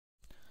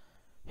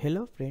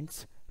Hello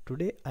friends,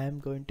 today I am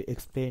going to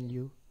explain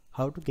you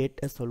how to get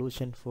a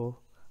solution for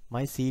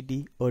my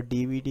CD or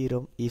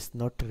DVD-ROM is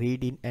not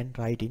reading and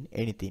writing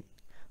anything.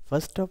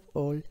 First of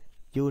all,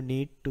 you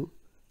need to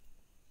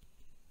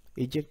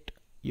eject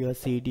your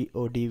CD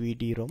or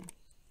DVD-ROM.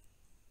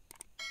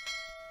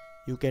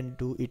 You can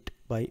do it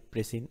by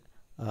pressing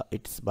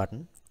its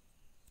button.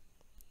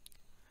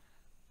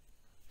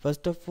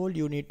 First of all,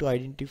 you need to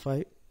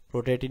identify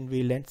rotating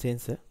wheel and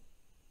sensor.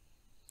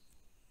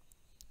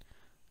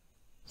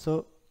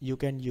 So you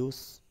can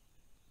use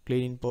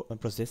cleaning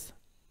process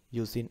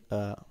using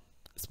a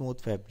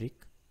smooth fabric.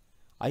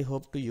 I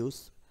hope to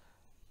use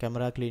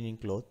camera cleaning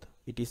cloth.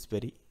 It is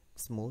very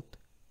smooth.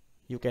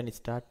 You can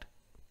start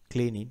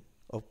cleaning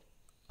of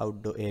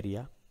outdoor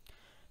area.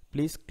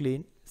 Please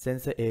clean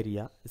sensor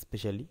area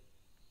especially.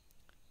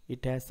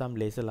 It has some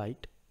laser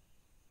light.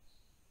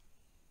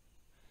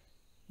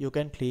 You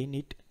can clean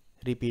it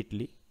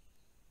repeatedly.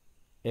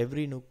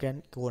 Every nook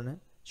and corner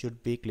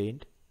should be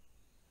cleaned,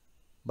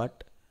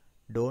 but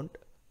don't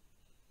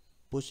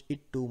push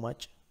it too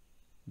much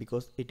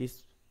because it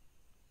is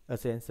a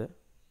sensor,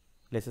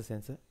 laser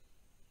sensor.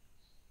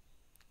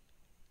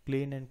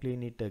 Clean and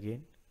clean it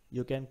again.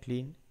 You can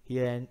clean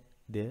here and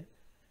there,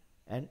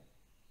 and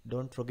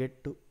don't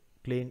forget to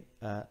clean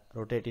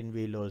rotating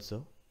wheel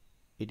also.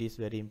 It is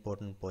very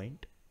important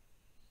point.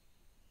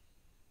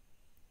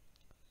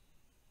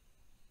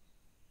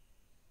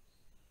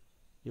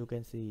 You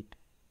can see it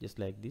just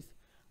like this.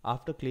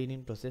 After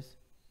cleaning process,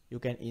 you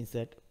can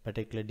insert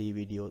particular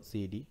DVD or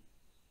CD.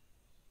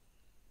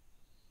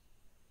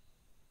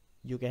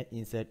 You can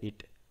insert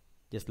it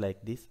just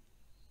like this.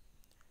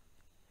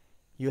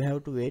 You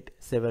have to wait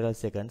several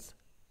seconds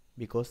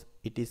because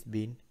it is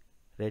being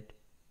read.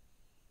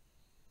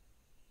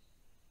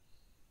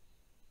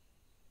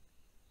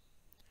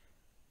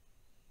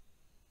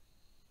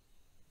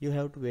 You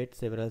have to wait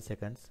several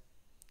seconds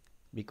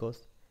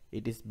because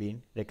it is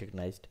being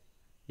recognized.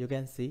 You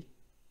can see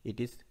it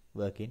is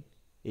working,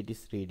 it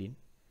is reading.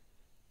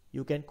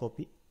 You can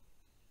copy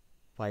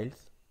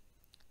files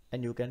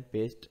and you can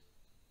paste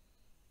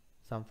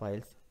some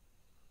files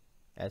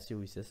as you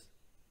wishes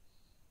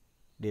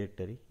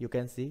directory. You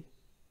can see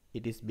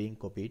it is being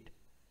copied.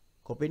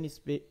 Copying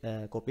speed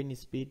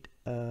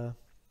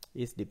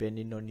is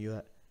depending on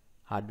your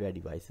hardware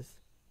devices.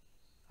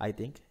 I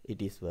think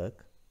it is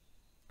work.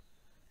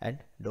 And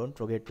don't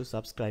forget to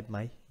subscribe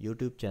my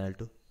YouTube channel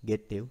to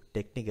get new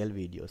technical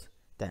videos.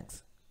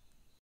 Thanks.